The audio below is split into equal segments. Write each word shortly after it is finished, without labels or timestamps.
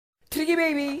tricky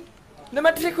baby. No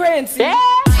matter frequency. Yeah.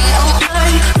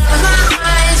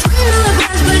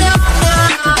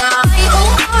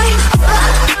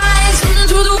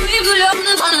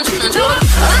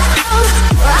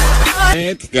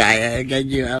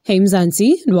 Hey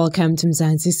Mzansi, and welcome to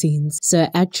Mzansi Scenes. So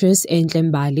actress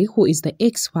Enhle Mbali, who is the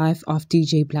ex-wife of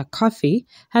DJ Black Coffee,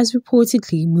 has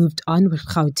reportedly moved on with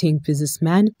Gauteng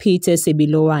businessman Peter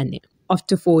Sebilowane.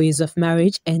 After 4 years of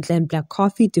marriage, Enhle and Black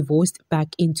Coffee divorced back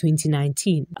in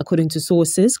 2019. According to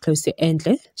sources close to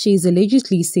Enhle, she is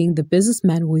allegedly saying the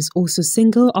businessman was also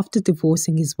single after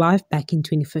divorcing his wife back in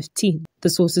 2015. The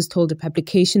sources told the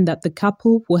publication that the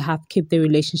couple will have kept their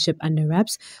relationship under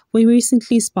wraps when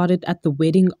recently spotted at the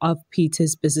wedding of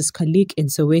Peter's business colleague in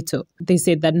Soweto. They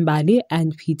said that Mbali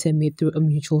and Peter met through a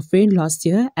mutual friend last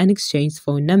year and exchanged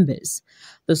phone numbers.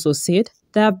 The source said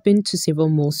they have been to several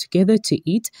malls together to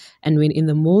eat, and when in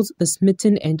the malls, the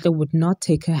smitten Enhle would not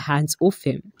take her hands off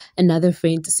him. Another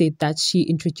friend said that she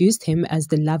introduced him as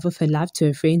the love of her life to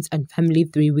her friends and family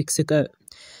 3 weeks ago.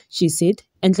 She said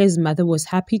Enhle's mother was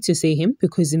happy to see him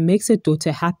because he makes her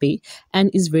daughter happy and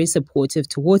is very supportive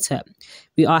towards her.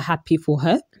 We are happy for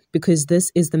her because this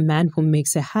is the man who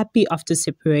makes her happy after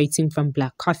separating from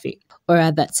Black Coffee.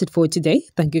 Alright, that's it for today.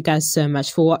 Thank you guys so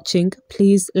much for watching.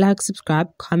 Please like, subscribe,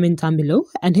 comment down below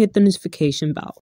and hit the notification bell.